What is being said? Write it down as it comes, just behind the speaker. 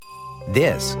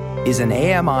This is an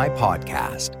AMI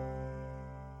podcast.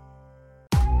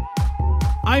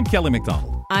 I'm Kelly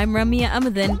McDonald. I'm Ramya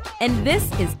Amadin, and this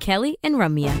is Kelly and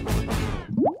Ramya.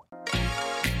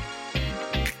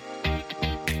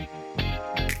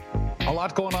 A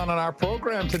lot going on our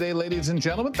program today, ladies and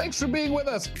gentlemen. Thanks for being with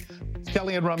us. It's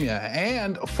Kelly and Ramya.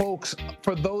 And folks,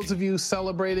 for those of you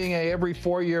celebrating every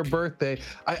 4-year birthday,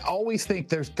 I always think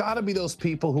there's got to be those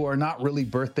people who are not really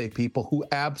birthday people who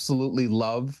absolutely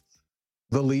love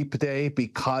the leap day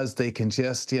because they can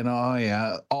just,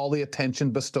 all the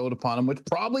attention bestowed upon them, which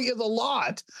probably is a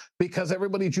lot because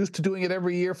everybody's used to doing it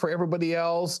every year for everybody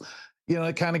else.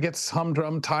 It kind of gets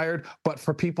humdrum, tired. But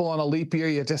for people on a leap year,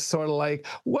 you're just sort of like,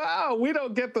 wow, we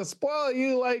don't get to spoil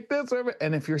you like this.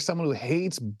 And if you're someone who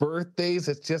hates birthdays,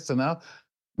 it's just enough.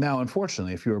 Now,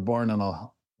 unfortunately, if you were born on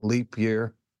a leap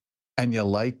year and you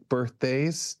like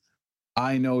birthdays,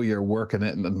 I know you're working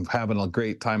it and having a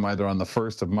great time either on the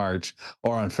 1st of March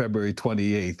or on February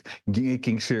 28th,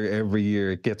 making sure every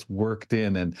year it gets worked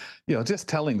in and, just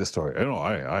telling the story.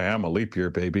 I am a leap year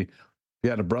baby. If you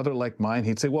had a brother like mine,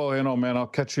 he'd say, well, man, I'll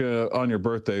catch you on your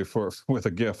birthday with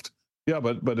a gift. Yeah,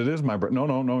 but it is my birthday.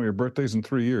 No, your birthday's in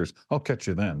 3 years. I'll catch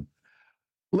you then.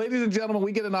 Ladies and gentlemen,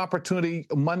 we get an opportunity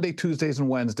Monday, Tuesdays, and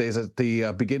Wednesdays at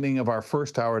the beginning of our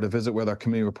first hour to visit with our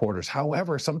community reporters.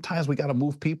 However, sometimes we got to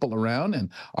move people around, and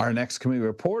our next community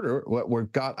reporter, we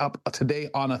got up today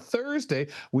on a Thursday.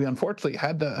 We unfortunately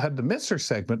had to miss her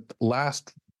segment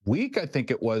last week, I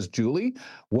think it was. Julie,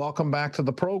 welcome back to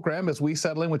the program as we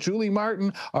settle in with Julie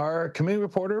Martin, our community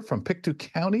reporter from Pictou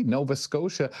County, Nova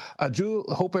Scotia. Julie,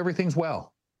 hope everything's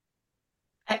well.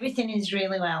 Everything is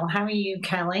really well. How are you,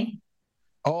 Kelly?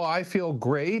 Oh, I feel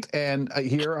great. And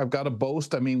here I've got to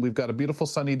boast. I mean, we've got a beautiful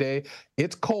sunny day.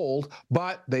 It's cold,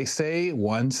 but they say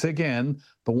once again,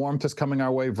 the warmth is coming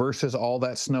our way versus all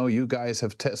that snow you guys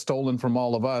have stolen from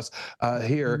all of us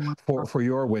here for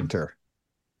your winter.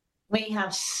 We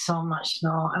have so much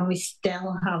snow and we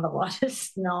still have a lot of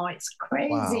snow. It's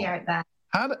crazy out there.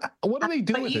 What do they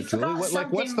do with it, Julie?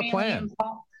 What's the plan?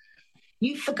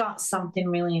 You forgot something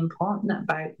really important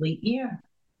about leap year,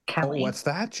 Kelly. Oh, what's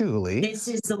that, Julie? This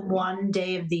is the one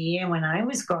day of the year when I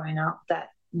was growing up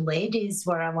that ladies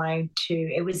were allowed to,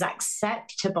 it was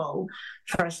acceptable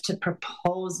for us to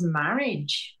propose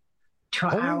marriage to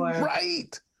our...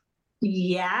 right.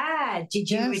 Yeah. Did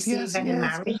you receive any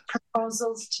marriage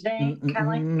proposals today,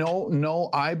 Kelly? No,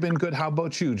 I've been good. How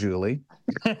about you, Julie?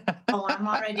 Oh, I'm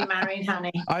already married,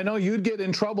 honey. I know you'd get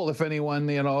in trouble if anyone,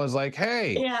 is like,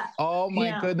 hey, oh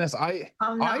my goodness, I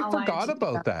forgot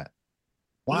about that.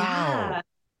 Wow.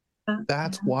 Yeah.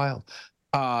 That's wild.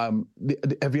 Have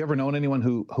you ever known anyone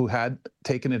who had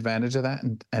taken advantage of that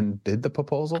and did the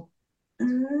proposal?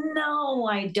 No,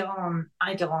 I don't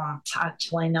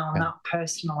actually. No, not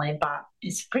personally, but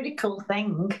it's a pretty cool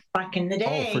thing back in the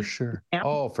day. Oh, for sure. Yeah.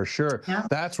 Oh, for sure. Yeah.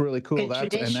 That's really cool.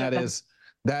 That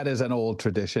is an old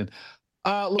tradition.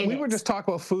 We were just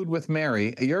talking about food with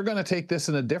Mary. You're going to take this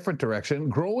in a different direction,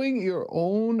 growing your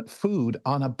own food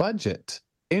on a budget.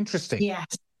 Interesting. Yes.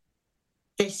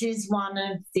 This is one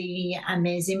of the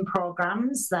amazing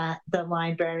programs that the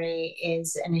library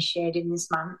is initiating this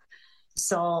month.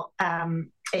 So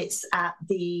it's at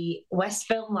the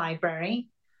Westville Library.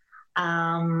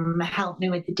 Help me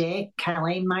with the date,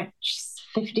 Kelly. March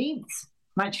 15th.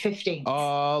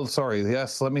 Oh, sorry.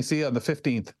 Yes, let me see. On the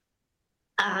 15th.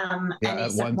 And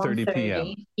it's at 1:30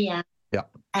 p.m. Yeah. Yeah.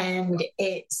 And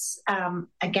it's,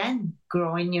 again,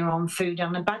 growing your own food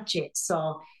on a budget.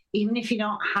 So even if you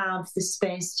don't have the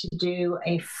space to do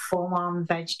a full-on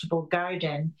vegetable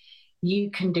garden,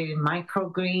 you can do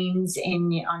microgreens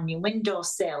on your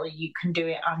windowsill. You can do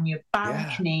it on your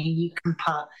balcony. Yeah. You can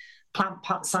put plant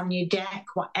pots on your deck,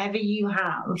 whatever you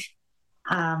have.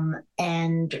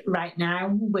 And right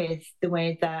now, with the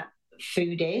way that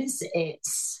food is,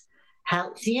 it's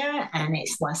healthier and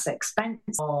it's less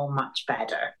expensive, or much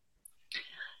better.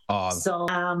 So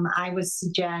I would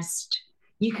suggest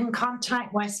you can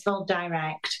contact Westville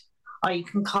Direct, or you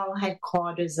can call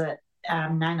headquarters at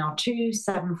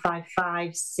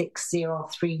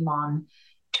 902-755-6031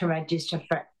 to register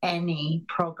for any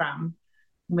program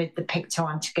with the Pictou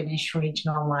Antigonish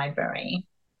Regional Library.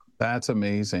 That's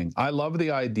amazing. I love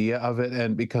the idea of it,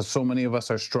 and because so many of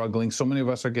us are struggling, so many of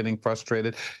us are getting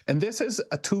frustrated. And this is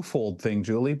a twofold thing,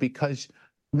 Julie, because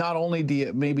not only do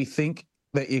you maybe think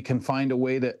that you can find a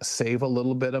way to save a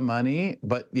little bit of money,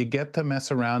 but you get to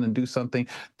mess around and do something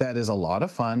that is a lot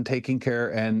of fun, taking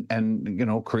care and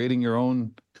creating your own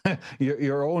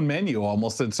your own menu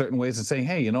almost in certain ways and saying,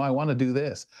 hey, I want to do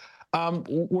this.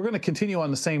 We're going to continue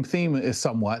on the same theme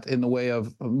somewhat in the way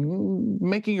of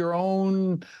making your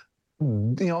own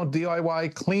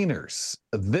DIY cleaners.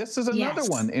 This is another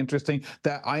one interesting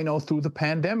that I know through the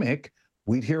pandemic,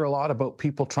 we'd hear a lot about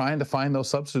people trying to find those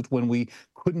substitutes when we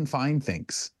couldn't find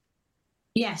things.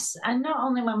 Yes, and not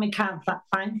only when we can't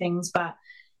find things, but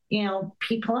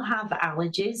people have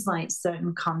allergies like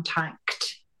certain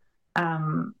contact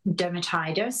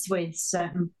dermatitis with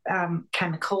certain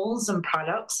chemicals and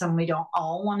products, and we don't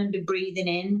all want to be breathing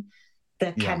in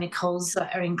the chemicals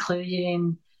that are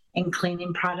included in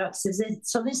cleaning products.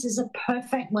 So this is a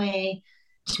perfect way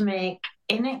to make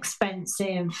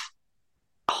inexpensive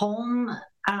home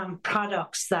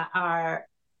products that are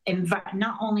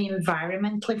not only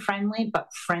environmentally friendly,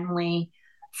 but friendly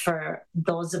for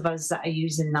those of us that are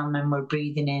using them and we're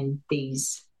breathing in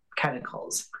these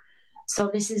chemicals. So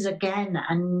this is, again,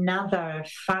 another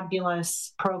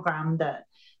fabulous program that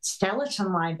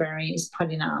Stellarton Library is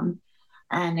putting on.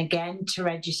 And again, to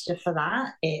register for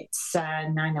that, it's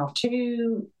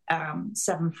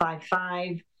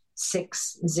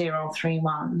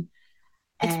 902-755-6031.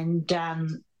 And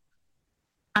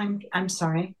I'm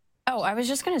sorry. Oh, I was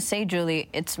just going to say, Julie,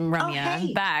 it's Ramya. Oh, hey.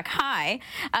 I'm back. Hi.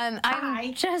 Hi.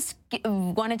 I just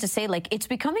wanted to say, it's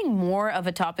becoming more of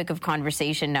a topic of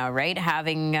conversation now, right?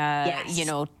 Having,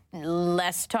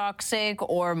 less toxic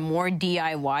or more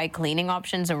DIY cleaning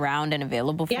options around and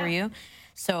available for you.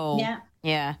 So,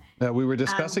 yeah. We were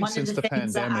discussing since the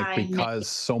pandemic because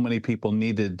so many people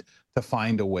needed to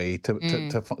find a way to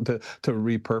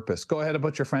repurpose. Go ahead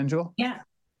about your friend, Jewel. Yeah.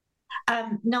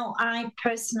 No, I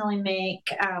personally make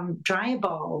dryer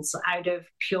balls out of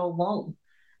pure wool,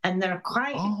 and they're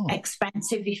quite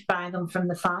expensive if you buy them from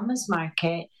the farmer's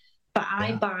market. But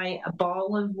I buy a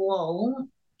ball of wool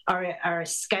or a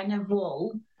skein of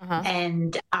wool,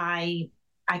 and I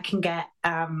can get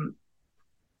 10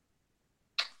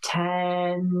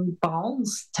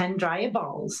 dryer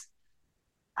balls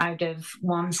out of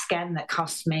one skein that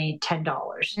cost me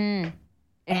 $10.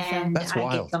 And that's I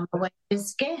wild. give them away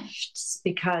as gifts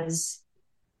because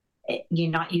you're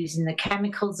not using the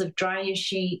chemicals of dryer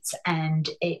sheets, and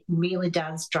it really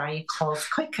does dry your clothes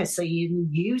quicker. So you're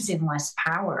using less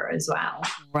power as well.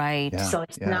 Right. Yeah. So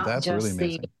it's not just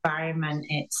really the environment.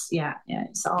 It's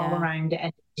it's all around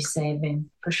energy saving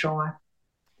for sure.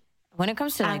 When it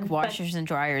comes to washers and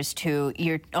dryers too,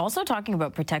 you're also talking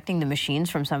about protecting the machines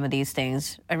from some of these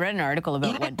things. I read an article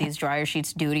about what these dryer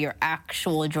sheets do to your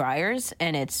actual dryers,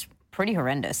 and it's pretty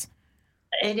horrendous.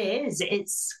 It is.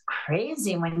 It's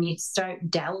crazy when you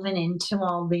start delving into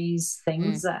all these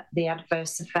things that the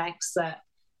adverse effects that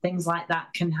things like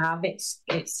that can have. It's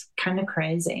kind of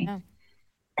crazy. Yeah.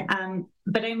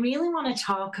 But I really want to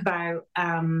talk about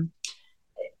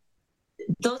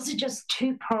those are just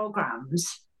two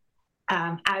programs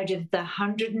out of the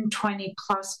 120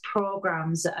 plus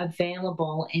programs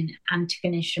available in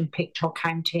Antigonish and Pictou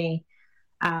County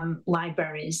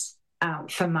libraries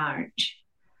for March.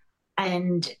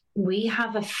 And we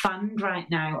have a fund right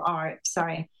now,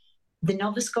 the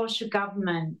Nova Scotia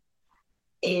government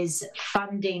is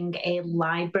funding a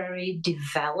library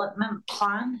development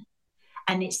plan,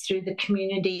 and it's through the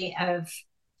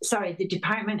the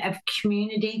Department of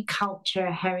Community,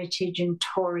 Culture, Heritage and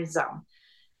Tourism.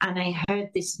 And I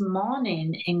heard this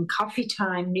morning in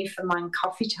Newfoundland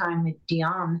Coffee Time with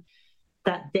Dion,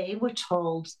 that they were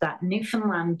told that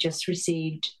Newfoundland just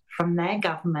received from their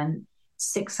government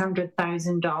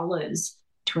 $600,000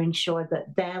 to ensure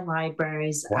that their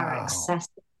libraries are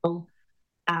accessible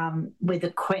with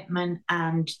equipment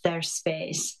and their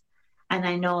space. And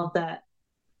I know that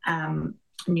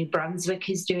New Brunswick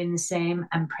is doing the same,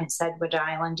 and Prince Edward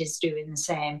Island is doing the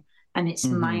same. And it's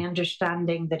my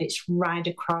understanding that it's right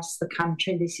across the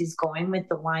country this is going with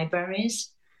the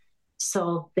libraries.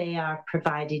 So they are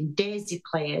providing Daisy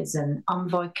Players and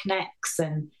Envoy Connects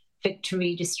and Victor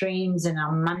Reader Streams. And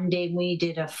on Monday, we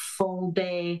did a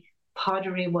full-day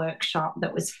pottery workshop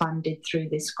that was funded through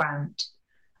this grant.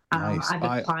 Nice.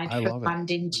 I've applied for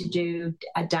funding to do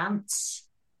a dance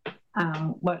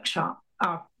workshop,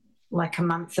 or like a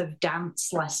month of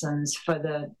dance lessons for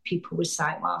the people with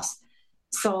sight loss.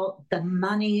 So the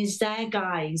money is there,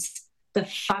 guys. The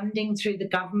funding through the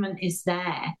government is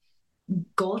there.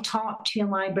 Go talk to your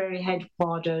library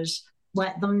headquarters.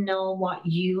 Let them know what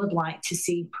you would like to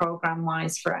see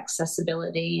program-wise for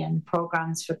accessibility and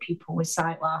programs for people with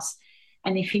sight loss.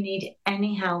 And if you need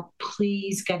any help,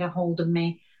 please get a hold of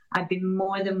me. I'd be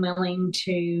more than willing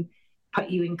to put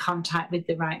you in contact with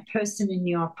the right person in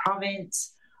your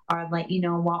province, or let you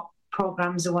know what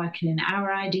programs are working in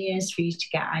our ideas for you to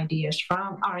get ideas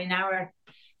from, or in our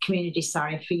community,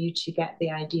 for you to get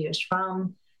the ideas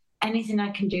from. Anything I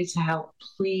can do to help,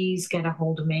 please get a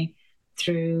hold of me.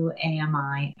 through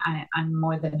AMI, I'm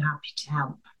more than happy to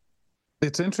help.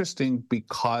 It's interesting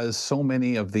because so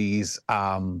many of these,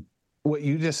 what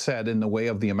you just said in the way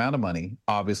of the amount of money,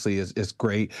 obviously is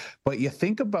great. But you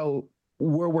think about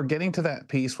where we're getting to that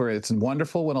piece where it's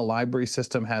wonderful when a library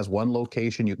system has one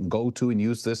location you can go to and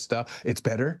use this stuff. It's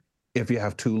better if you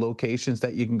have two locations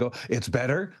that you can go. It's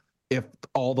better if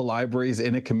all the libraries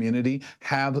in a community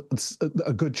have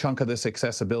a good chunk of this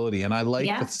accessibility. And I like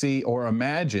to see or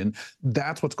imagine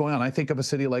that's what's going on. I think of a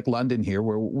city like London here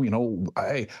where,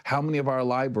 hey, how many of our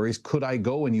libraries could I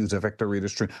go and use a Victor Reader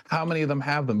Stream? How many of them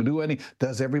have them?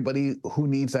 Does everybody who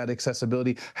needs that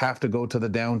accessibility have to go to the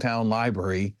downtown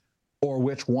library? Or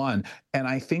which one? And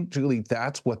I think, Julie,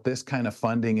 that's what this kind of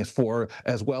funding is for,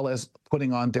 as well as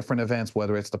putting on different events,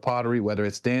 whether it's the pottery, whether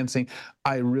it's dancing.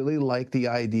 I really like the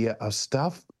idea of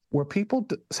stuff where people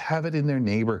have it in their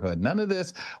neighborhood. None of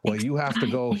this, well, you have to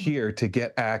go here to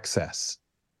get access.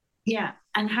 Yeah,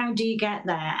 and how do you get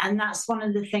there? And that's one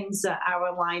of the things that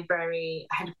our library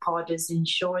headquarters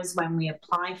ensures when we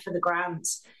apply for the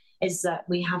grants, is that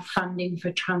we have funding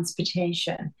for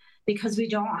transportation, because we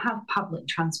don't have public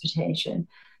transportation.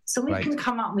 So we can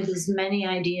come up with as many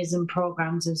ideas and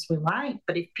programs as we like,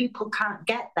 but if people can't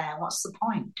get there, what's the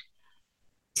point?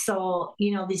 So,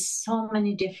 there's so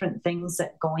many different things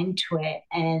that go into it.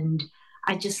 And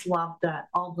I just love that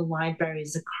all the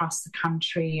libraries across the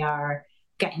country are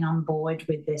getting on board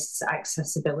with this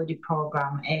accessibility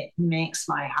program. It makes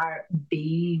my heart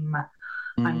beam.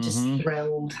 I'm just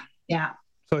thrilled. Yeah.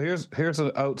 So here's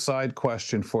an outside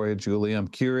question for you, Julie. I'm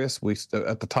curious.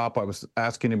 At the top, I was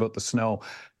asking you about the snow.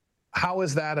 How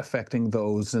is that affecting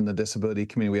those in the disability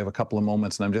community? We have a couple of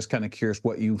moments, and I'm just kind of curious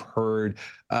what you've heard,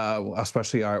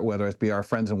 especially whether it be our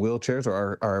friends in wheelchairs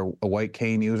or our white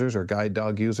cane users or guide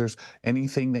dog users.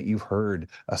 Anything that you've heard,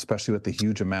 especially with the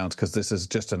huge amounts, because this is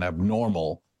just an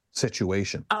abnormal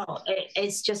situation. Oh,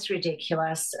 it's just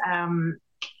ridiculous.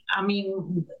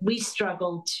 We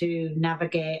struggle to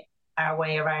navigate our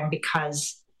way around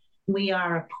because we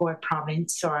are a poor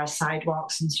province, so our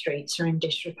sidewalks and streets are in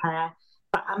disrepair.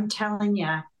 But I'm telling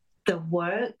you, the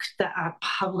work that our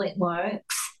public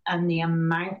works and the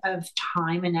amount of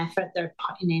time and effort they're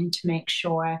putting in to make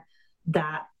sure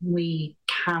that we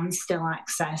can still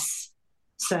access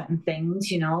certain things,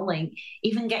 like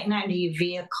even getting out of your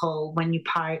vehicle when you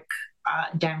park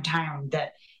downtown,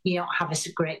 that you don't have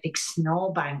a great big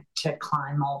snowbank to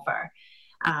climb over.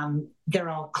 They're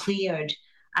all cleared.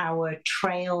 Our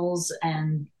trails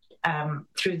and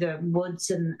through the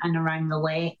woods and around the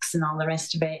lakes and all the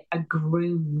rest of it are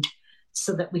groomed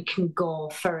so that we can go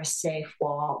for a safe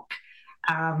walk.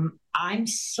 I'm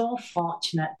so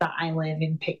fortunate that I live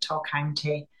in Pictou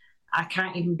County. I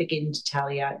can't even begin to tell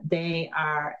you. They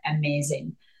are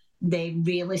amazing. They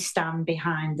really stand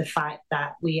behind the fact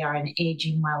that we are an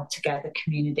aging well together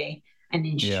community and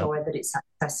ensure that it's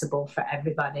accessible for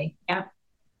everybody. Yeah.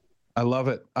 I love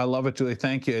it. I love it, Julie.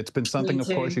 Thank you. It's been something, of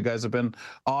course, you guys have been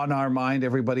on our mind,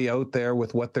 everybody out there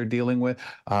with what they're dealing with.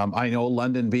 I know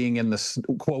London being in the,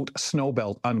 quote, snow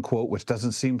belt, unquote, which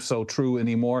doesn't seem so true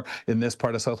anymore in this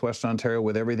part of Southwestern Ontario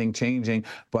with everything changing.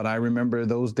 But I remember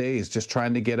those days just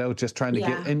trying to get out, just trying to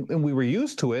get, and we were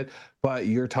used to it, but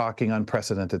you're talking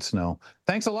unprecedented snow.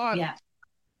 Thanks a lot. Yeah.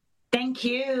 Thank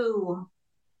you.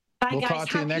 Bye, we'll guys. Talk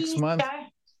to you next month.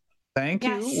 Thank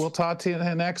you. We'll talk to you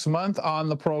next month on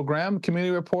the program.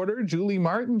 Community reporter Julie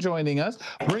Martin joining us,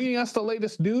 bringing us the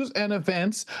latest news and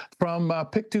events from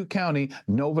Pictou County,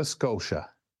 Nova Scotia.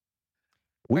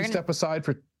 We step aside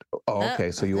for... Oh,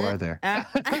 okay, so you are there.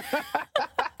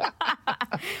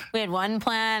 We had one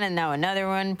plan and now another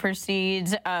one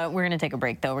proceeds. We're going to take a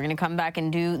break, though. We're going to come back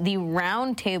and do the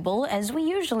round table as we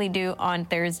usually do on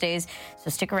Thursdays. So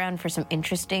stick around for some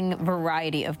interesting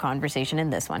variety of conversation in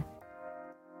this one.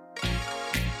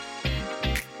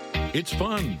 It's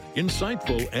fun,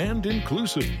 insightful, and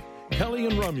inclusive. Kelly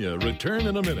and Ramya return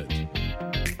in a minute.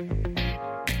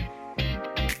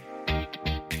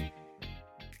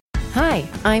 Hi,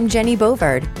 I'm Jenny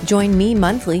Bovard. Join me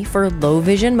monthly for Low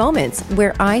Vision Moments,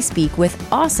 where I speak with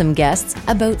awesome guests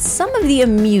about some of the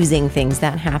amusing things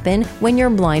that happen when you're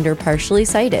blind or partially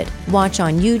sighted. Watch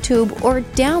on YouTube or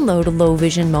download Low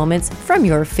Vision Moments from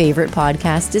your favorite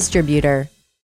podcast distributor.